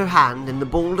 waved her hand, and the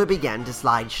boulder began to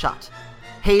slide shut.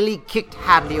 Haley kicked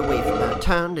Hadley away from her,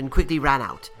 turned, and quickly ran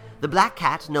out. The black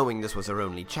cat, knowing this was her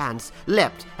only chance,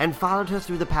 leapt and followed her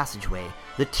through the passageway.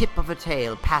 the tip of her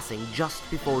tail passing just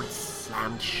before it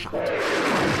slammed shut.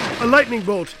 A lightning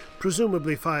bolt,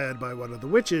 presumably fired by one of the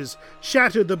witches,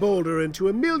 shattered the boulder into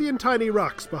a million tiny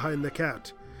rocks behind the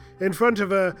cat. In front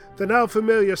of her, the now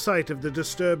familiar sight of the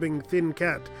disturbing thin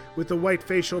cat with the white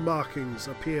facial markings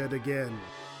appeared again.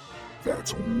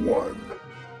 That's one.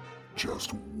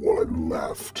 Just one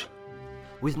left.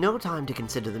 With no time to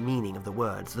consider the meaning of the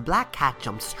words, the black cat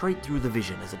jumped straight through the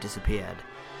vision as it disappeared.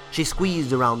 She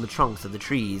squeezed around the trunks of the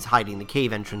trees, hiding the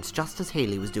cave entrance just as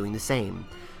Haley was doing the same.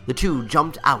 The two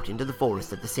jumped out into the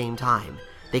forest at the same time.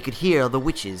 They could hear the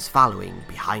witches following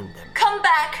behind them. Come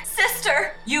back,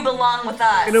 sister! You belong with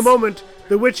us! In a moment,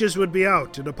 the witches would be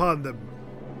out and upon them.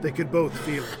 They could both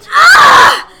feel it.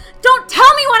 Ah! Don't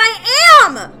tell me what I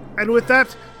am! And with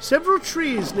that, several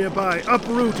trees nearby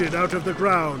uprooted out of the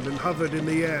ground and hovered in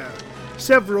the air.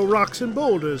 Several rocks and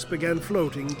boulders began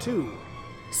floating too.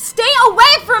 Stay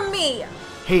away from me!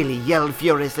 Haley yelled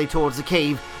furiously towards the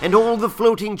cave, and all the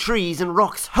floating trees and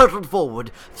rocks hurtled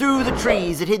forward, through the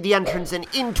trees that hid the entrance and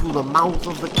into the mouth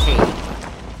of the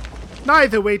cave.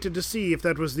 Neither waited to see if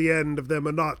that was the end of them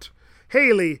or not.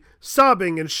 Haley,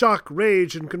 sobbing in shock,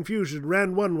 rage, and confusion,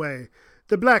 ran one way.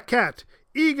 The black cat,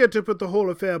 eager to put the whole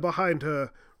affair behind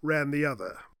her, ran the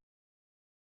other.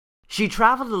 She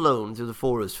traveled alone through the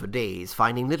forest for days,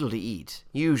 finding little to eat,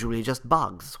 usually just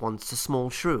bugs, once a small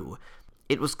shrew.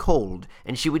 It was cold,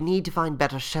 and she would need to find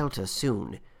better shelter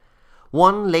soon.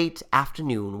 One late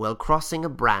afternoon, while crossing a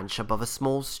branch above a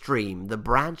small stream, the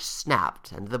branch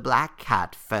snapped, and the black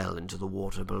cat fell into the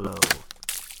water below.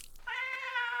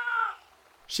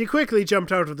 She quickly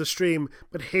jumped out of the stream,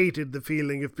 but hated the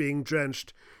feeling of being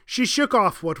drenched. She shook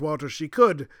off what water she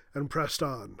could and pressed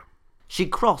on. She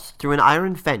crossed through an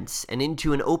iron fence and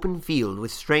into an open field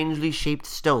with strangely shaped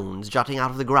stones jutting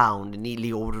out of the ground in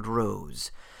neatly ordered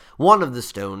rows. One of the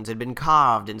stones had been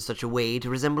carved in such a way to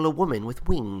resemble a woman with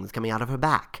wings coming out of her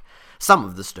back. Some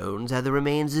of the stones had the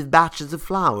remains of batches of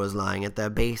flowers lying at their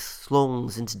base, long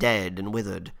since dead and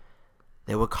withered.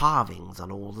 There were carvings on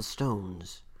all the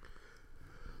stones.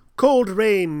 Cold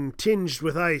rain, tinged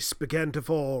with ice, began to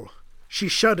fall. She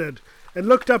shuddered and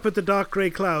looked up at the dark grey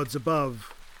clouds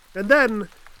above. And then,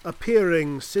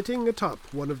 appearing, sitting atop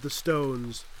one of the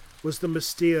stones, was the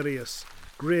mysterious,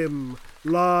 grim,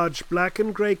 large black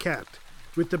and grey cat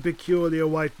with the peculiar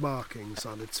white markings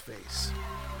on its face.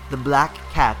 The black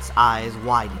cat's eyes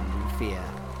widened in fear.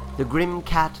 The grim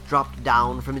cat dropped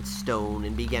down from its stone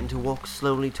and began to walk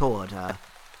slowly toward her.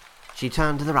 She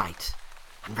turned to the right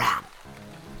and ran.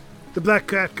 The black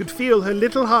cat could feel her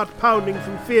little heart pounding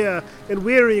from fear and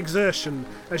weary exertion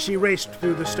as she raced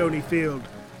through the stony field.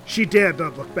 She dared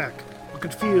not look back, but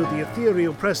could feel the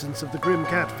ethereal presence of the grim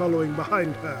cat following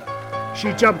behind her.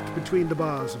 She jumped between the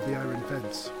bars of the iron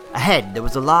fence. Ahead there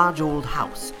was a large old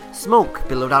house. Smoke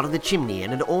billowed out of the chimney,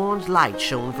 and an orange light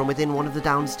shone from within one of the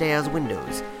downstairs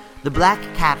windows. The black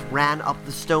cat ran up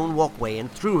the stone walkway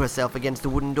and threw herself against the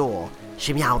wooden door.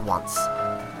 She meowed once.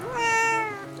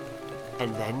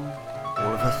 And then,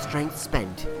 all of her strength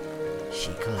spent,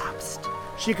 she collapsed.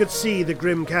 She could see the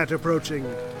grim cat approaching.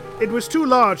 It was too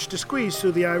large to squeeze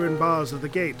through the iron bars of the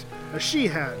gate, as she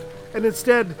had, and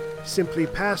instead simply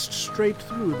passed straight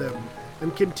through them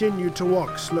and continued to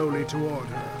walk slowly toward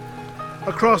her.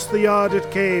 Across the yard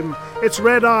it came, its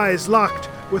red eyes locked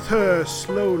with her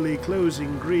slowly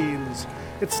closing greens.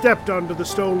 It stepped onto the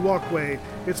stone walkway,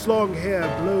 its long hair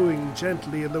blowing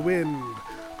gently in the wind.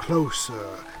 Closer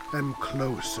and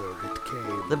closer it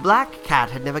came. The black cat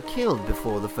had never killed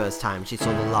before the first time she saw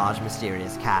the large,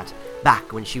 mysterious cat,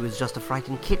 back when she was just a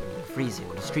frightened kitten freezing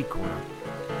on a street corner.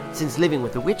 Since living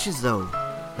with the witches, though,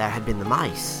 there had been the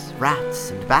mice,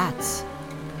 rats, and bats.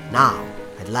 Now,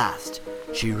 at last,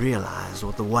 she realized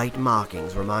what the white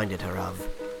markings reminded her of.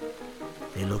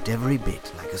 They looked every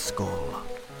bit like a skull.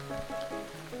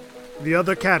 The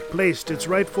other cat placed its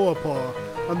right forepaw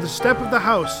on the step of the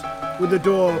house when the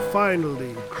door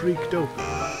finally creaked open.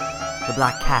 The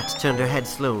black cat turned her head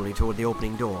slowly toward the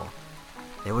opening door.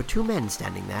 There were two men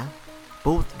standing there,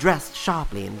 both dressed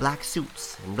sharply in black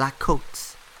suits and black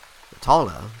coats. The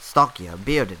taller, stockier,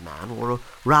 bearded man wore a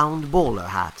round bowler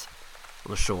hat.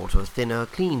 The shorter, thinner,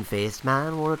 clean-faced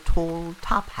man wore a tall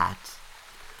top hat.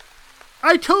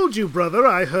 "I told you, brother,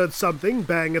 I heard something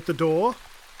bang at the door,"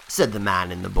 said the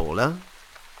man in the bowler.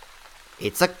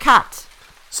 "It's a cat,"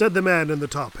 said the man in the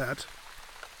top hat.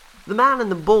 The man in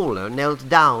the bowler knelt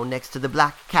down next to the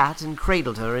black cat and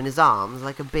cradled her in his arms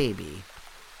like a baby.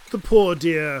 "The poor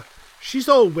dear. She's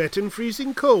all wet and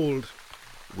freezing cold."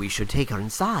 "We should take her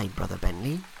inside, Brother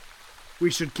Bentley."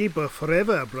 "We should keep her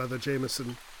forever, Brother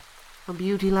Jameson." "A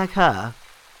beauty like her.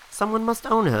 Someone must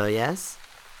own her, yes?"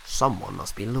 Someone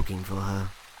must be looking for her.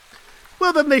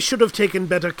 Well, then they should have taken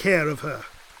better care of her.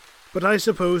 But I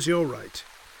suppose you're right.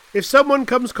 If someone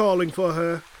comes calling for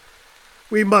her,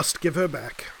 we must give her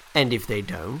back. And if they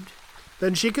don't?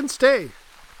 Then she can stay.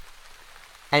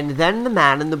 And then the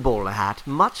man in the bowler hat,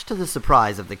 much to the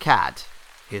surprise of the cat,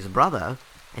 his brother,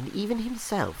 and even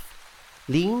himself,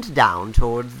 leaned down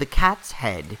towards the cat's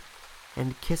head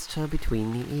and kissed her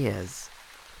between the ears.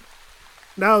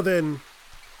 Now then,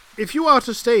 if you are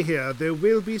to stay here, there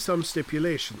will be some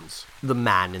stipulations, the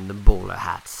man in the bowler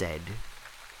hat said.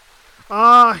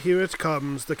 Ah, here it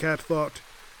comes, the cat thought.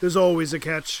 There's always a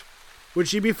catch. Would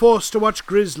she be forced to watch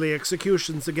grisly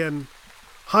executions again?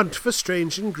 Hunt for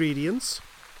strange ingredients?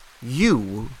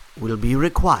 You will be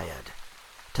required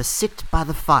to sit by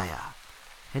the fire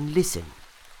and listen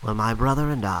while my brother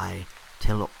and I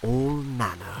tell all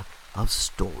manner of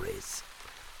stories,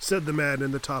 said the man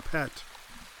in the top hat.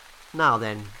 Now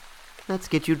then, let's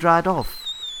get you dried off.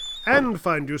 And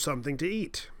find you something to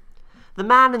eat. The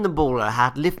man in the bowler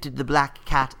hat lifted the black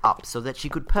cat up so that she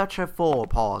could perch her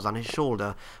forepaws on his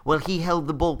shoulder while he held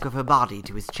the bulk of her body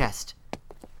to his chest.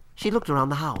 She looked around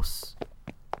the house.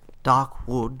 Dark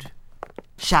wood,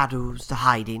 shadows to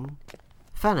hide in,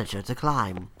 furniture to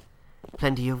climb,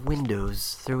 plenty of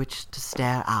windows through which to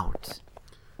stare out.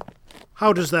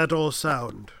 How does that all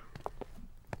sound?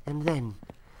 And then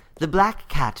the black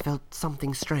cat felt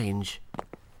something strange,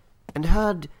 and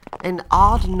heard an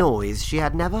odd noise she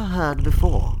had never heard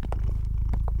before.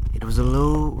 It was a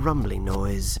low, rumbling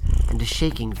noise, and a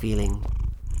shaking feeling.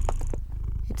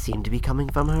 It seemed to be coming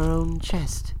from her own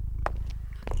chest.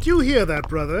 Do you hear that,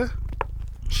 brother?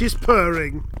 She's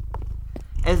purring.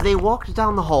 As they walked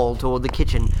down the hall toward the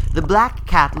kitchen, the black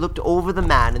cat looked over the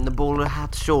man in the bowler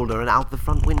hat's shoulder and out the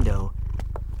front window.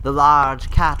 The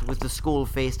large cat with the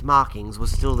skull-faced markings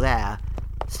was still there,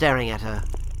 staring at her.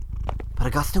 But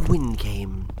a gust of wind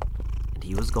came, and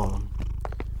he was gone.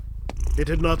 It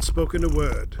had not spoken a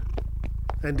word,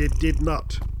 and it did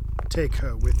not take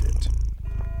her with it.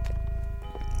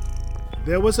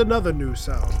 There was another new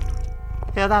sound.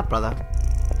 Hear that, brother?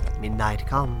 Midnight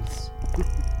comes.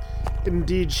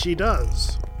 Indeed she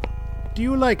does. Do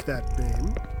you like that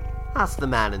name? Asked the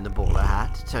man in the bowler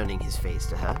hat, turning his face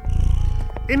to her.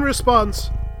 In response,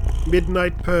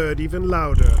 Midnight purred even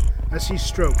louder as he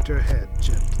stroked her head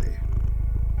gently.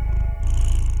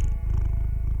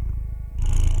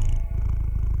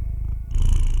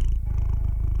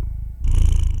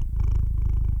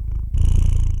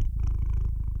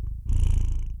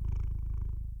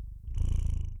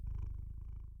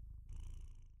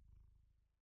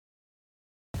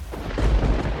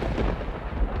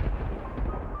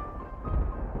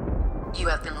 You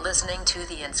have been listening to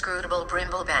the inscrutable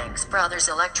Brimblebanks Brothers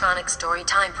electronic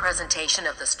storytime presentation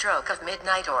of The Stroke of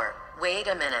Midnight. Or, wait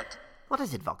a minute. What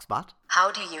is it, Voxbot?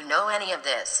 How do you know any of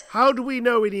this? How do we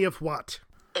know any of what?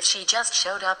 If she just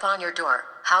showed up on your door,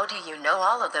 how do you know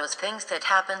all of those things that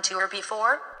happened to her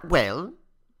before? Well,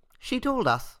 she told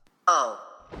us. Oh.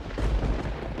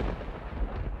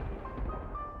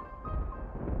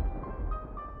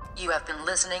 You have been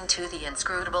listening to the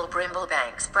inscrutable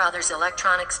Brimblebanks Brothers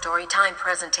electronic storytime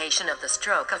presentation of The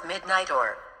Stroke of Midnight.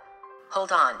 Or,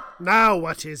 hold on. Now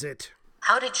what is it?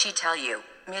 How did she tell you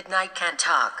Midnight can't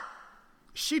talk?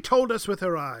 She told us with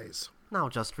her eyes. Now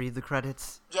just read the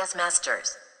credits. Yes,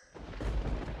 masters.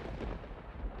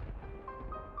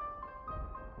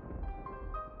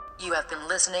 You have been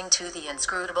listening to the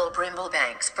inscrutable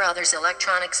Brimblebanks Brothers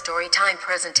electronic storytime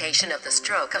presentation of The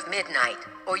Stroke of Midnight,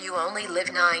 or You Only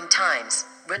Live 9 Times,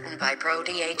 written by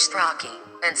Brody H. Sprocky,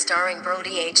 and starring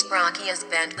Brody H. Sprocky as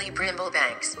Bentley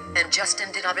Brimblebanks, and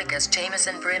Justin Dudovik as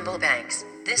Jameson Brimblebanks.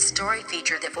 This story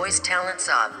featured the voice talents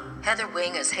of Heather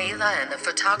Wing as Hayla and the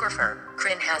photographer,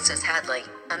 Kryn Hess as Hadley,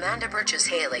 Amanda Birch as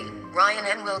Haley, Ryan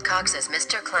N. Wilcox as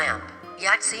Mr. Clamp,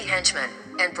 Yahtzee Henchman,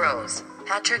 and Bros,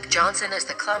 Patrick Johnson as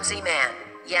the Clumsy Man,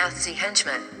 Yahtzee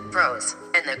Henchman, Bros,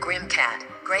 and the Grim Cat,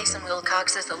 Grayson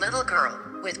Wilcox as the Little Girl,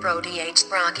 with Brody H.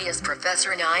 Sprocky as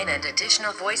Professor Nine and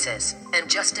additional voices, and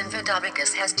Justin Vidovic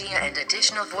as Hestia and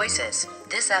additional voices.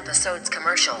 This episode's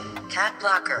commercial, Cat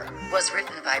Blocker, was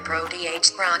written by Brody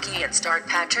H. Sprocky and starred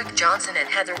Patrick Johnson and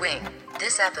Heather Wing.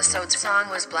 This episode's song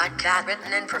was Black Cat,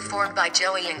 written and performed by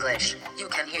Joey English. You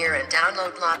can hear and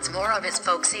download lots more of his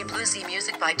folksy bluesy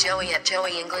music by Joey at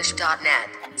joeyenglish.net.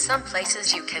 Some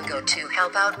places you can go to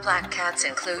help out Black Cats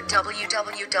include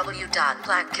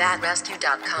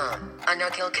www.blackcatrescue.com, a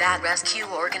no-kill cat rescue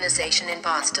organization in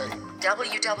Boston,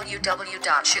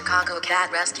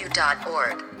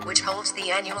 www.chicagocatrescue.org, which holds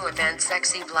the annual event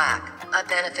Sexy Black, a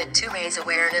benefit to raise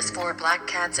awareness for black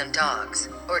cats and dogs.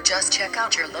 Or just check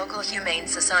out your local humane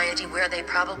society where they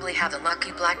probably have a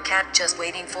lucky black cat just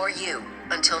waiting for you.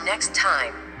 Until next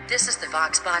time, this is the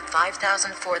Voxbot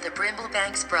 5000 for the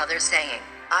Brimblebanks brothers saying,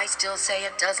 I still say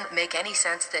it doesn't make any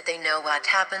sense that they know what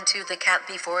happened to the cat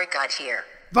before it got here.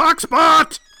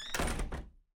 Voxbot!